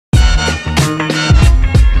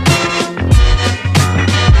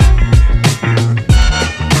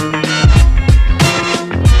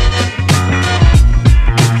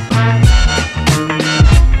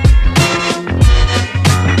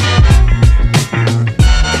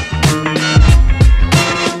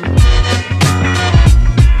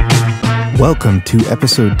Welcome to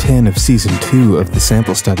episode 10 of season 2 of the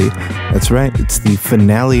Sample Study. That's right, it's the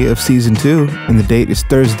finale of season 2, and the date is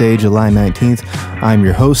Thursday, July 19th. I'm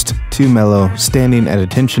your host, Too Mellow, standing at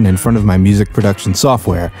attention in front of my music production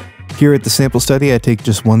software. Here at the Sample Study, I take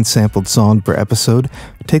just one sampled song per episode,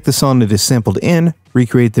 take the song that is sampled in,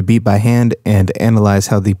 recreate the beat by hand, and analyze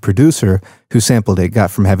how the producer who sampled it got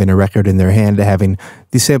from having a record in their hand to having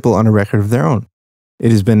the sample on a record of their own. It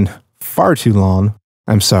has been far too long.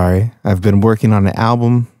 I'm sorry. I've been working on an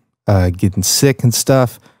album, getting sick and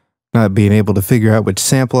stuff, not being able to figure out which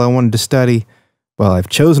sample I wanted to study. Well, I've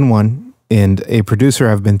chosen one, and a producer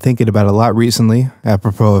I've been thinking about a lot recently,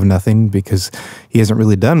 apropos of nothing, because he hasn't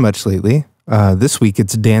really done much lately. This week,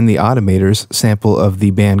 it's Dan The Automator's sample of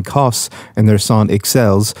the band Coughs and their song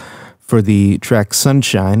Ixelles for the track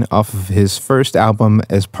Sunshine off of his first album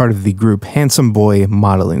as part of the group Handsome Boy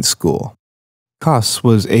Modeling School. Ixelles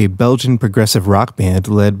was a Belgian progressive rock band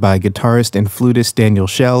led by guitarist and flutist Daniel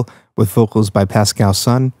Ixelles with vocals by Pascal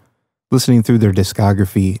Sun. Listening through their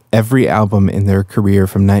discography, every album in their career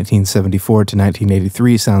from 1974 to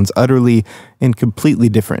 1983 sounds utterly and completely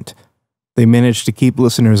different. They managed to keep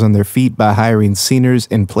listeners on their feet by hiring singers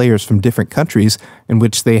and players from different countries in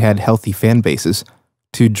which they had healthy fan bases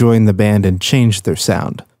to join the band and change their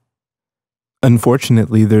sound.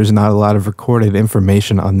 Unfortunately, there's not a lot of recorded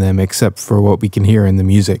information on them except for what we can hear in the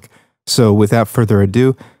music. So without further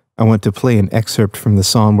ado, I want to play an excerpt from the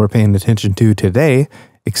song we're paying attention to today,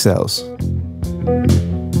 Ixelles.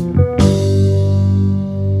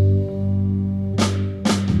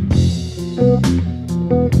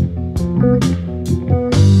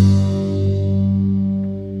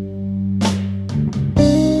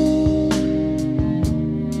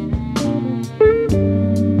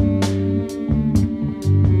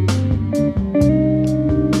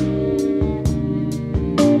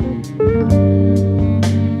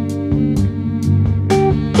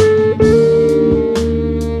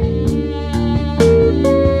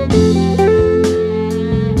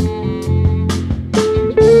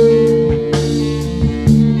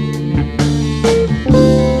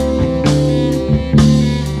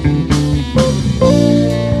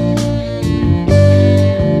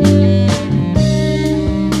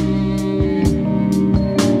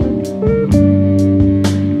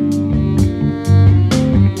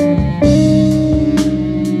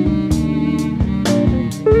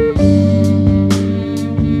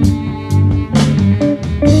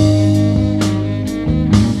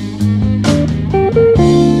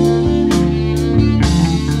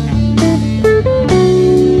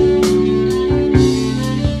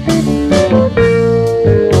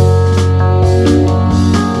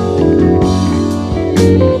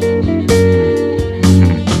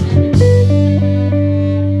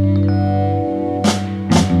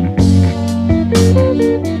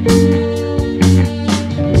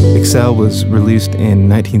 Ixelles was released in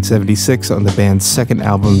 1976 on the band's second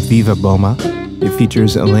album, Viva Boma. It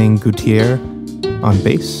features Alain Gauthier on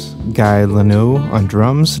bass, Guy Lanoux on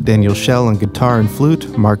drums, Daniel Ixelles on guitar and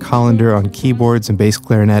flute, Mark Hollander on keyboards and bass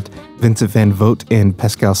clarinet, Vincent Van Vogt and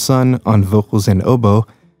Pascal Sun on vocals and oboe,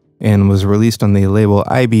 and was released on the label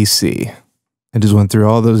IBC. I just went through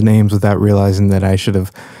all those names without realizing that I should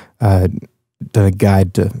have done a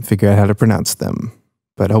guide to figure out how to pronounce them,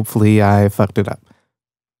 but hopefully I fucked it up.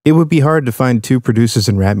 It would be hard to find two producers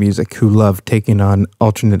in rap music who love taking on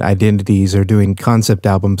alternate identities or doing concept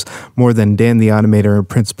albums more than Dan The Automator and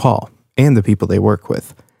Prince Paul, and the people they work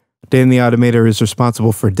with. Dan The Automator is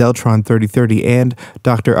responsible for Deltron 3030 and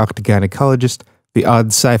Dr. Octogynecologist, the odd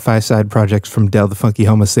sci-fi side projects from Del the Funky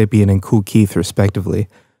Homo Sapien and Kool Keith, respectively.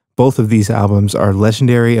 Both of these albums are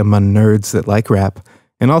legendary among nerds that like rap,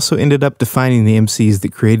 and also ended up defining the MCs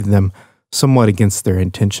that created them somewhat against their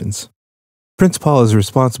intentions. Prince Paul is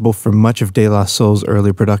responsible for much of De La Soul's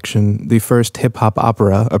early production, the first hip-hop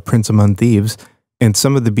opera, A Prince Among Thieves, and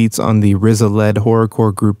some of the beats on the RZA-led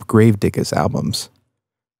horrorcore group Gravediggers albums.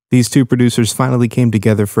 These two producers finally came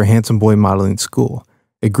together for Handsome Boy Modeling School,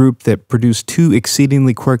 a group that produced two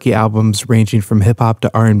exceedingly quirky albums ranging from hip-hop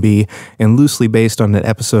to R&B and loosely based on an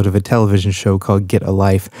episode of a television show called Get a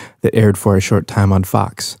Life that aired for a short time on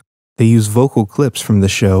Fox. They use vocal clips from the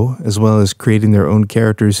show, as well as creating their own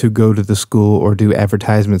characters who go to the school or do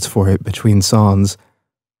advertisements for it between songs.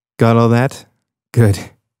 Got all that? Good.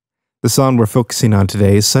 The song we're focusing on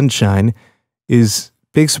today, Sunshine, is,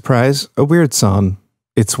 big surprise, a weird song.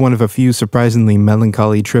 It's one of a few surprisingly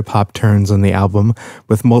melancholy trip-hop turns on the album,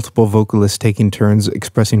 with multiple vocalists taking turns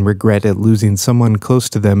expressing regret at losing someone close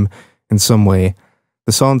to them in some way.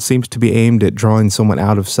 The song seems to be aimed at drawing someone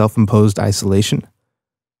out of self-imposed isolation,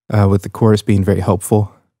 with the chorus being very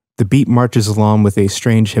helpful. The beat marches along with a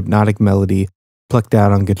strange hypnotic melody plucked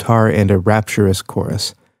out on guitar and a rapturous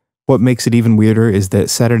chorus. What makes it even weirder is that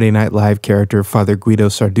Saturday Night Live character Father Guido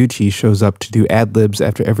Sarducci shows up to do ad-libs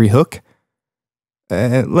after every hook.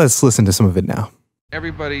 Let's listen to some of it now.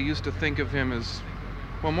 Everybody used to think of him as,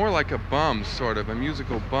 well, more like a bum, sort of, a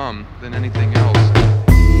musical bum than anything else.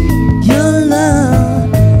 Your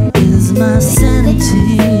love is my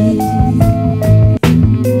sanity.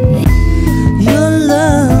 Your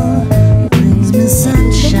love brings me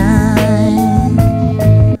sunshine.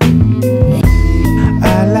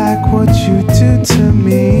 I like what you do to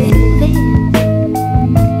me.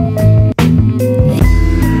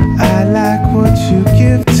 I like what you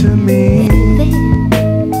give to me.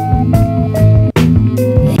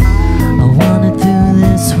 I wanna do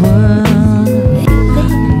this world,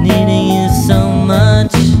 needing you so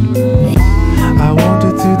much. I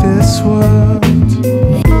wander through this world,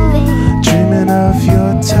 dreaming of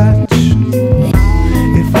your touch.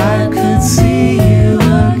 If I could see you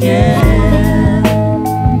again,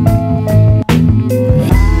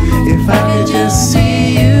 if I could just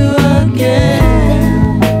see you again.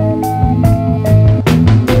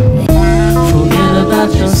 Forget about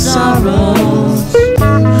your sorrows,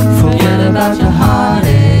 forget about your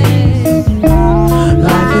heartaches.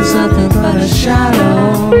 Life is nothing but a shadow.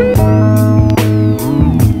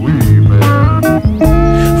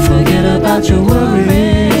 Forget about your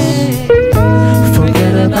worries,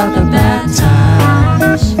 forget about the bad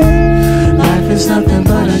times. Life is nothing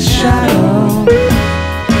but a shadow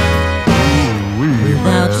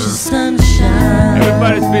without your sunshine.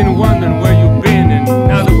 Everybody's been wondering where you've been, and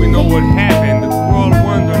now that we know what happened, we're all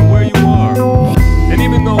wondering where you are. And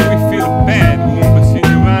even though we feel bad, we won't be seeing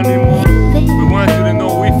you around anymore. We want you to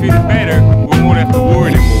know we feel better, we won't have to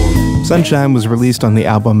worry anymore. Sunshine was released on the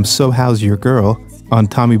album So How's Your Girl on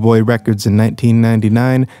Tommy Boy Records in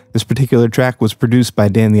 1999. This particular track was produced by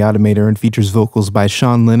Dan The Automator and features vocals by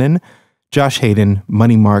Sean Lennon, Josh Hayden,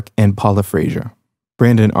 Money Mark, and Paula Frazier.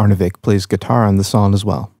 Brandon Arnovic plays guitar on the song as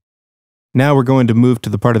well. Now we're going to move to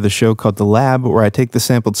the part of the show called The Lab, where I take the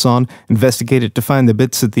sampled song, investigate it to find the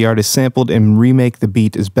bits that the artist sampled, and remake the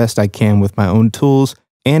beat as best I can with my own tools,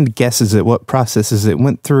 and guesses at what processes it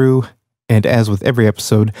went through. And as with every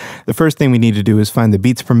episode, the first thing we need to do is find the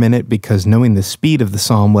beats per minute, because knowing the speed of the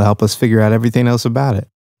song will help us figure out everything else about it.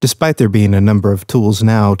 Despite there being a number of tools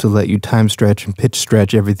now to let you time stretch and pitch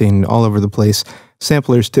stretch everything all over the place,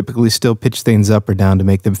 samplers typically still pitch things up or down to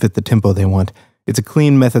make them fit the tempo they want. It's a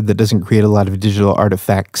clean method that doesn't create a lot of digital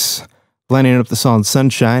artifacts. Lining up the song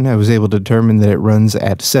Sunshine, I was able to determine that it runs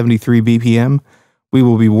at 73 BPM. We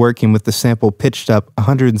will be working with the sample pitched up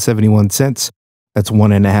 171 cents. That's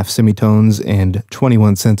 1.5 semitones and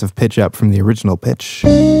 21 cents of pitch up from the original pitch.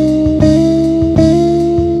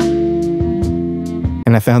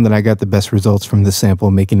 And I found that I got the best results from this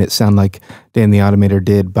sample, making it sound like Dan The Automator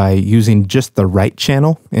did by using just the right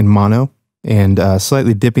channel in mono and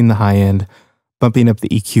slightly dipping the high end, bumping up the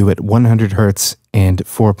EQ at 100 Hz and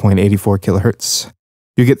 4.84 kilohertz.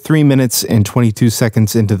 You get 3 minutes and 22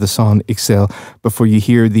 seconds into the song Ixelles before you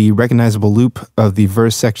hear the recognizable loop of the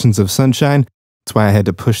verse sections of Sunshine. That's why I had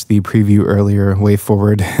to push the preview earlier way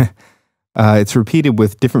forward. It's repeated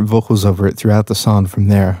with different vocals over it throughout the song from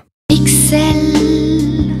there. Ixelles,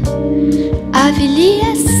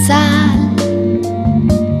 Ixelles,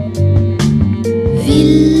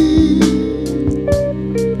 ville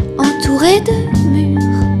entourée de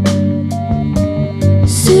murs.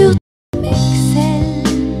 Sur Ixelles,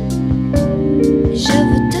 je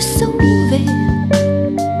veux te sauver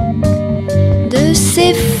de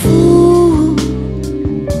ces fous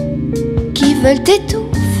qui veulent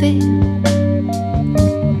t'étouffer.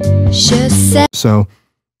 Je sais. So,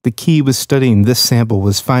 the key with studying this sample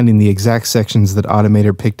was finding the exact sections that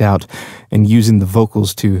Automator picked out and using the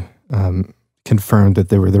vocals to confirm that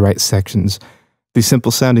they were the right sections. The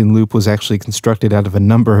simple sounding loop was actually constructed out of a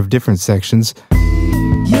number of different sections.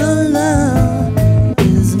 Your love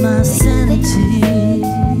is my sanity.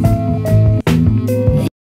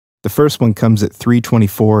 The first one comes at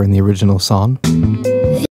 3:24 in the original song.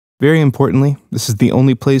 Very importantly, this is the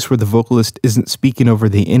only place where the vocalist isn't speaking over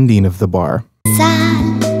the ending of the bar.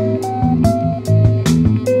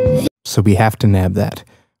 So we have to nab that.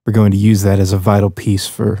 We're going to use that as a vital piece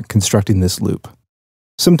for constructing this loop.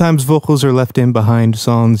 Sometimes vocals are left in behind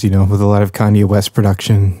songs, with a lot of Kanye West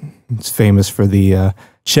production. It's famous for the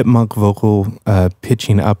chipmunk vocal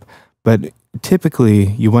pitching up, but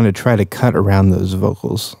typically you want to try to cut around those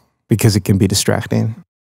vocals because it can be distracting.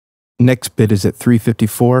 Next bit is at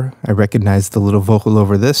 3:54. I recognize the little vocal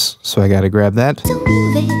over this, so I gotta grab that.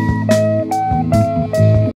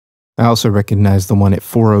 I also recognized the one at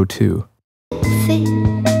 402.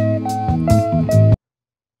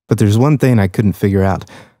 But there's one thing I couldn't figure out.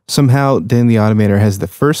 Somehow, Dan the Automator has the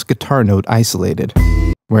first guitar note isolated,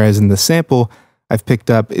 whereas in the sample I've picked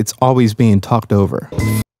up it's always being talked over.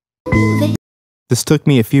 This took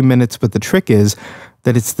me a few minutes, but the trick is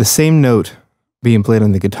that it's the same note being played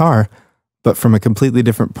on the guitar, but from a completely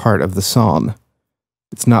different part of the song.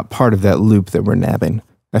 It's not part of that loop that we're nabbing.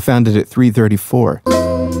 I found it at 334.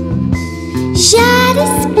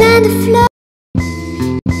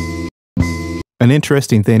 An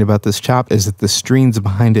interesting thing about this chop is that the strings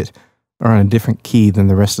behind it are on a different key than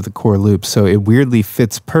the rest of the core loop, so it weirdly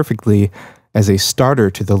fits perfectly as a starter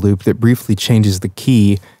to the loop that briefly changes the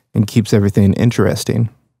key and keeps everything interesting.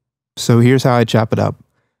 So here's how I chop it up.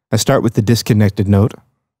 I start with the disconnected note,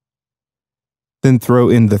 then throw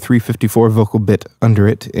in the 354 vocal bit under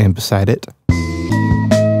it and beside it,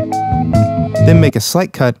 then make a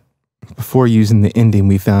slight cut before using the ending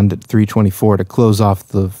we found at 324 to close off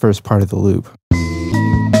the first part of the loop.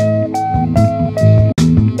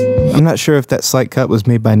 I'm not sure if that slight cut was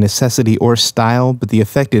made by necessity or style, but the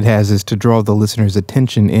effect it has is to draw the listener's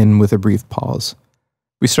attention in with a brief pause.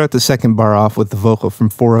 We start the second bar off with the vocal from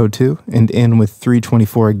 402 and end with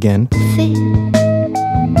 324 again.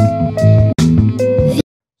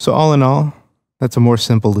 So all in all, that's a more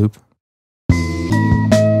simple loop.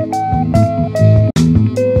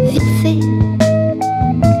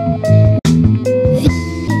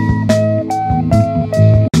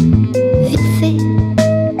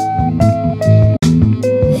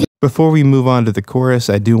 Before we move on to the chorus,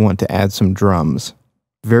 I do want to add some drums.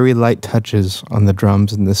 Very light touches on the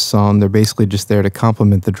drums in this song. They're basically just there to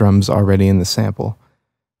complement the drums already in the sample.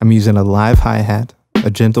 I'm using a live hi-hat,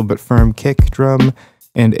 a gentle but firm kick drum,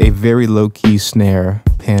 and a very low-key snare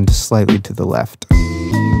panned slightly to the left.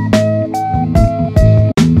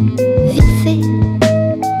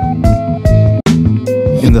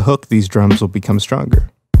 In the hook, these drums will become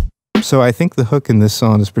stronger. So I think the hook in this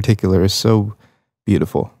song in particular is so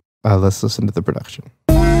beautiful. Let's listen to the production.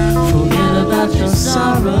 Forget about your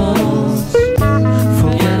sorrows,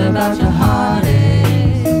 forget about your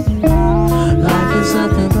heartache. Life is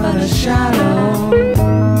nothing but a shadow.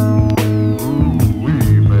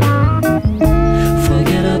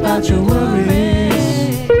 Forget about your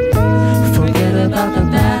worries, forget about the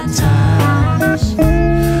bad times.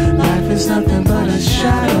 Life is nothing but a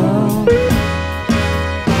shadow.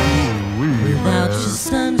 Without your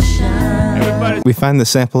sunshine. We find the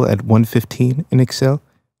sample at 115 in Ixelles.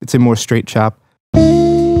 It's a more straight chop.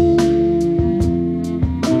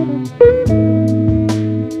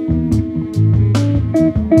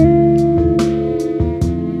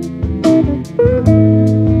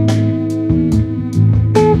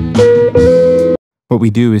 What we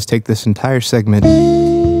do is take this entire segment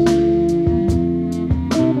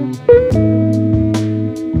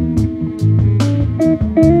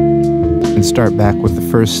and start back with the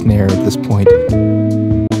first snare at this point.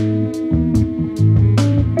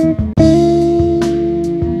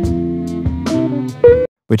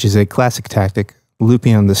 Which is a classic tactic,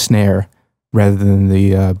 looping on the snare rather than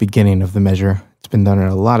the beginning of the measure. It's been done in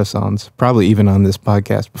a lot of songs, probably even on this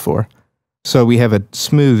podcast before. So we have a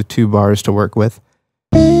smooth 2 bars to work with.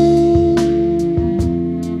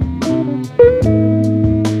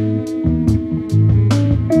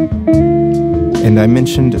 And I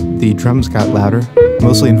mentioned the drums got louder,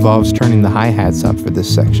 mostly involves turning the hi-hats up for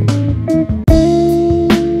this section.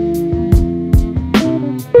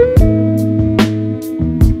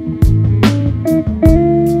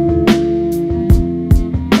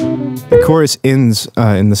 The chorus ends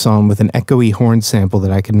in the song with an echoey horn sample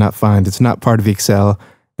that I could not find. It's not part of Ixelles,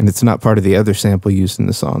 and it's not part of the other sample used in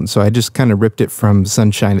the song, so I just kind of ripped it from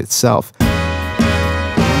Sunshine itself.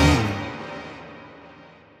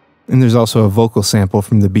 And there's also a vocal sample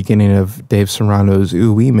from the beginning of Dave Serrano's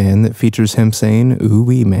Ooh Wee Man that features him saying, Ooh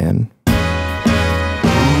Wee Man.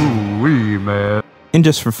 Ooh wee man. And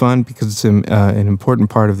just for fun, because it's an important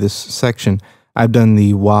part of this section, I've done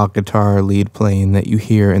the wah guitar lead playing that you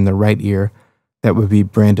hear in the right ear. That would be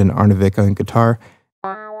Brandon Arnovic on guitar.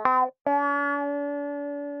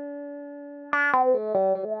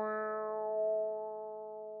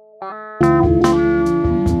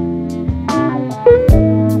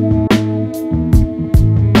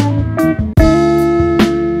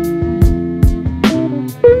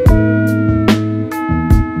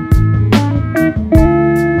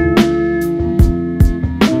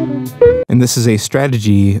 And this is a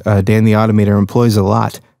strategy Dan the Automator employs a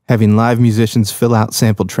lot, having live musicians fill out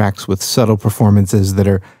sampled tracks with subtle performances that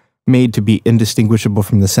are made to be indistinguishable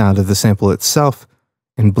from the sound of the sample itself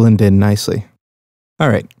and blend in nicely.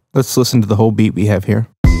 Alright, Let's listen to the whole beat we have here.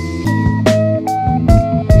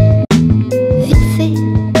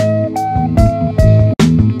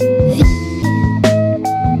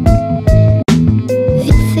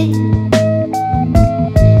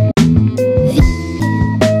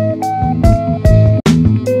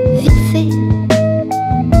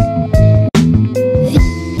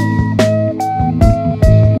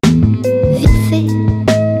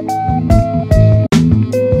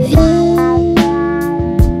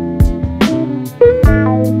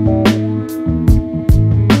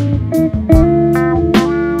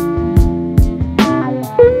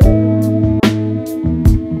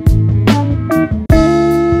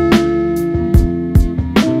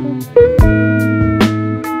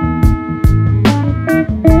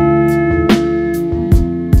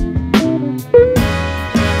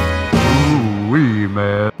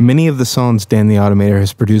 Many of the songs Dan the Automator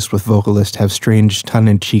has produced with vocalists have strange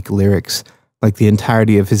tongue-in-cheek lyrics, like the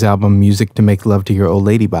entirety of his album Music to Make Love to Your Old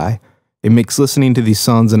Lady By. It makes listening to these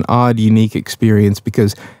songs an odd, unique experience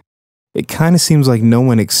because it kind of seems like no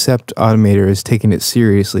one except Automator is taking it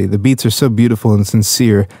seriously. The beats are so beautiful and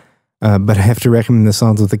sincere, but I have to recommend the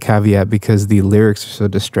songs with a caveat because the lyrics are so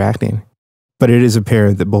distracting. But it is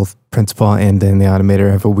apparent that both Prince Paul and Dan the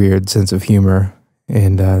Automator have a weird sense of humor,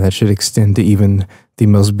 and that should extend to even the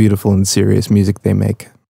most beautiful and serious music they make.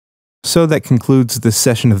 So that concludes this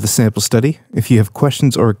session of the Sample Study. If you have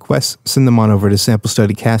questions or requests, send them on over to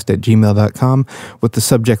samplestudycast@gmail.com with the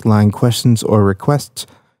subject line questions or requests.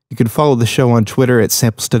 You can follow the show on Twitter at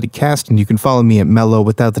samplestudycast, and you can follow me at Mellow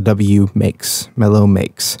without the W Makes. Mellow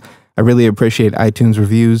Makes. I really appreciate iTunes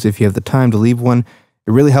reviews. If you have the time to leave one,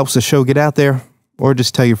 it really helps the show get out there, or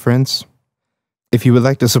just tell your friends. If you would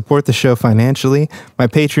like to support the show financially, my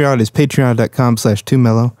Patreon is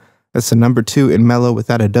patreon.com/2mellow. That's the number 2 in mellow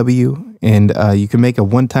without a W. And you can make a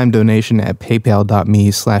one-time donation at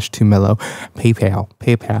paypal.me/2mellow.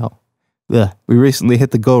 PayPal. Ugh. We recently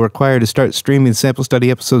hit the goal required to start streaming Sample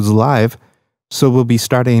Study episodes live, so we'll be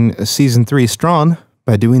starting Season 3 strong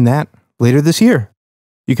by doing that later this year.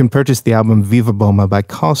 You can purchase the album Viva Boma by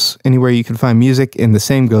Koss anywhere you can find music, and the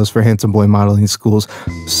same goes for Handsome Boy Modeling School's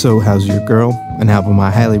So How's Your Girl, an album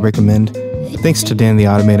I highly recommend. Thanks to Dan the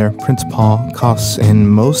Automator, Prince Paul, Koss, and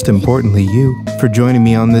most importantly you, for joining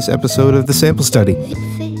me on this episode of The Sample Study.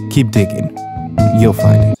 Keep digging. You'll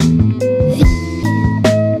find it.